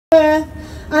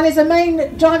and is a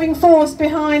main driving force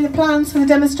behind the plans for the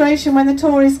demonstration when the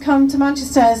Tories come to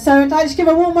Manchester. So I'd like to give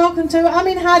a warm welcome to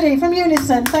Ameen Hadi from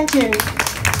Unison. Thank you.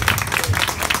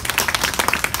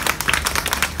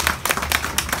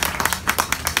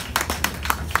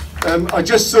 I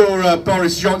just saw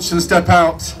Boris Johnson step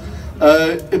out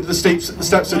into the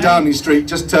steps of Downing Street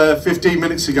just 15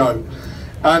 minutes ago,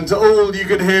 and all you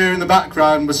could hear in the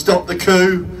background was "Stop the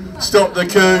coup! Stop the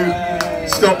coup!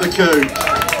 Stop the coup!"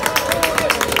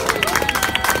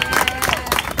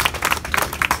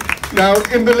 Now,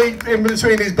 in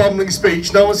between his bumbling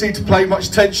speech, no one seemed to pay much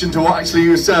attention to what actually he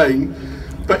was saying.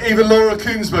 But even Laura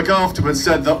Kuenssberg afterwards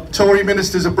said that Tory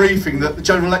ministers are briefing that the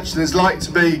general election is likely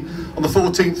to be on the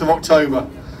 14th of October.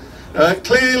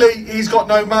 Clearly, he's got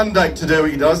no mandate to do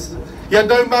what he does. He had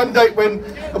no mandate when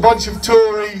a bunch of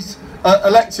Tories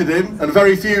elected him, and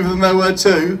very few of them there were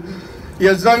too. He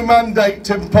has no mandate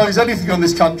to impose anything on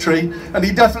this country, and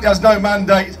he definitely has no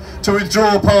mandate to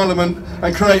withdraw Parliament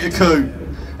and create a coup.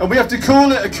 And we have to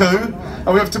call it a coup, and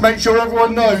we have to make sure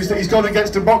everyone knows that he's gone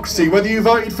against democracy, whether you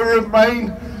voted for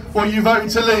Remain or you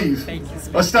voted to leave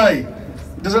or stay.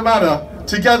 It doesn't matter.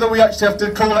 Together we actually have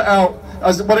to call it out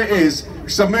as what it is,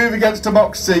 which is a move against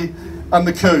democracy and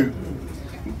the coup.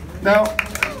 Now,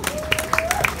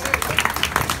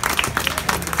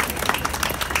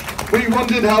 we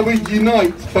wondered how we'd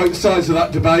unite both sides of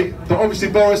that debate, but obviously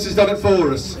Boris has done it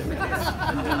for us.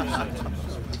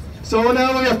 So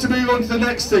now we have to move on to the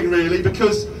next thing, really,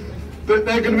 because there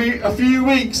are going to be a few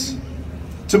weeks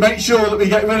to make sure that we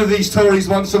get rid of these Tories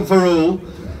once and for all.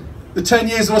 The 10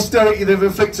 years of austerity they've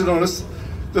inflicted on us,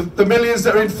 the millions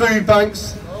that are in food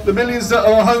banks, the millions that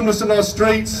are homeless on our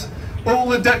streets, all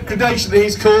the degradation that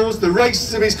he's caused, the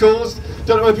racism he's caused.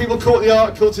 Don't know whether people caught the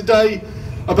article today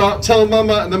about Tell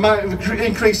Mama and the amount of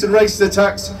increase in racist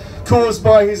attacks caused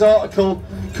by his article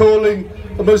calling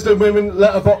the Muslim women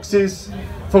letterboxes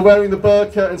for wearing the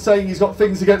burqa and saying he's got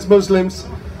things against Muslims.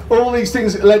 All these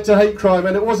things led to hate crime,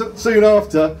 and it wasn't soon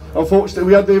after, unfortunately,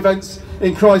 we had the events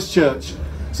in Christchurch.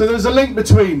 So there's a link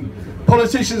between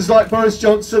politicians like Boris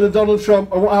Johnson and Donald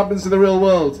Trump and what happens in the real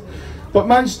world. But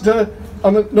Manchester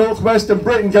and the North West and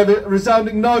Britain gave it a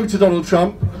resounding no to Donald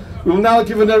Trump. We will now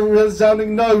give a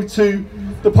resounding no to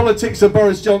the politics of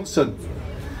Boris Johnson.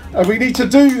 And we need to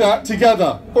do that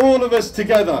together, all of us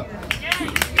together.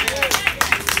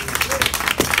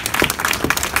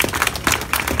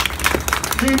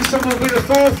 Unison will be the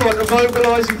forefront of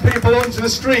mobilising people onto the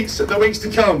streets in the weeks to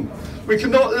come. We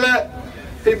cannot let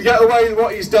him get away with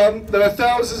what he's done. There are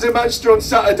thousands in Manchester on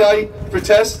Saturday to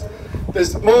protest.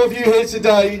 There's more of you here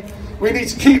today. We need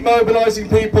to keep mobilising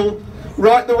people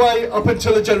right the way up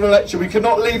until the general election. We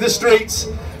cannot leave the streets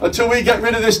until we get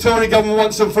rid of this Tory government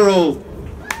once and for all.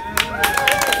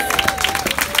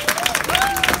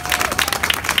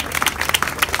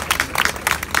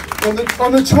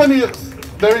 On the 20th,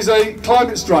 there is a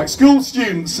climate strike. School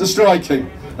students are striking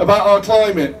about our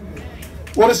climate.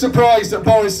 What a surprise that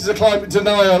Boris is a climate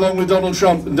denier along with Donald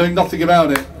Trump and doing nothing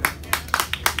about it.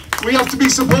 We have to be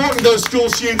supporting those school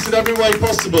students in every way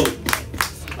possible.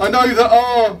 I know that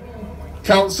our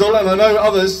council, and I know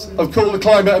others, have called a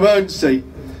climate emergency,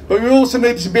 but we also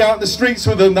need to be out in the streets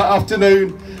with them that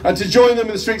afternoon and to join them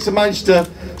in the streets of Manchester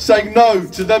saying no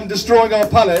to them destroying our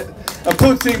planet and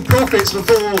putting profits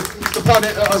before the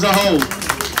planet as a whole.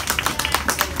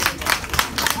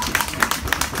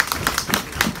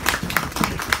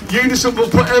 Unison will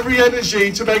put every energy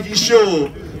into making sure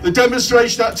the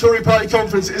demonstration at Tory Party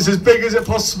conference is as big as it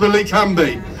possibly can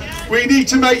be. We need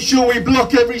to make sure we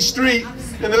block every street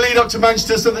in the lead up to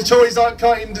Manchester so the Tories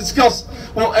can't even discuss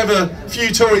whatever few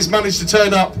Tories manage to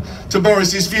turn up to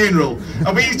Boris's funeral.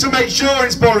 And we need to make sure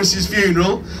it's Boris's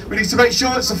funeral. We need to make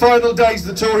sure it's the final days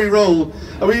of the Tory rule.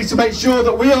 And we need to make sure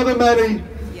that we are the many,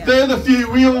 they're the few,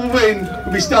 we all win,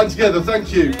 and we stand together.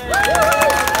 Thank you.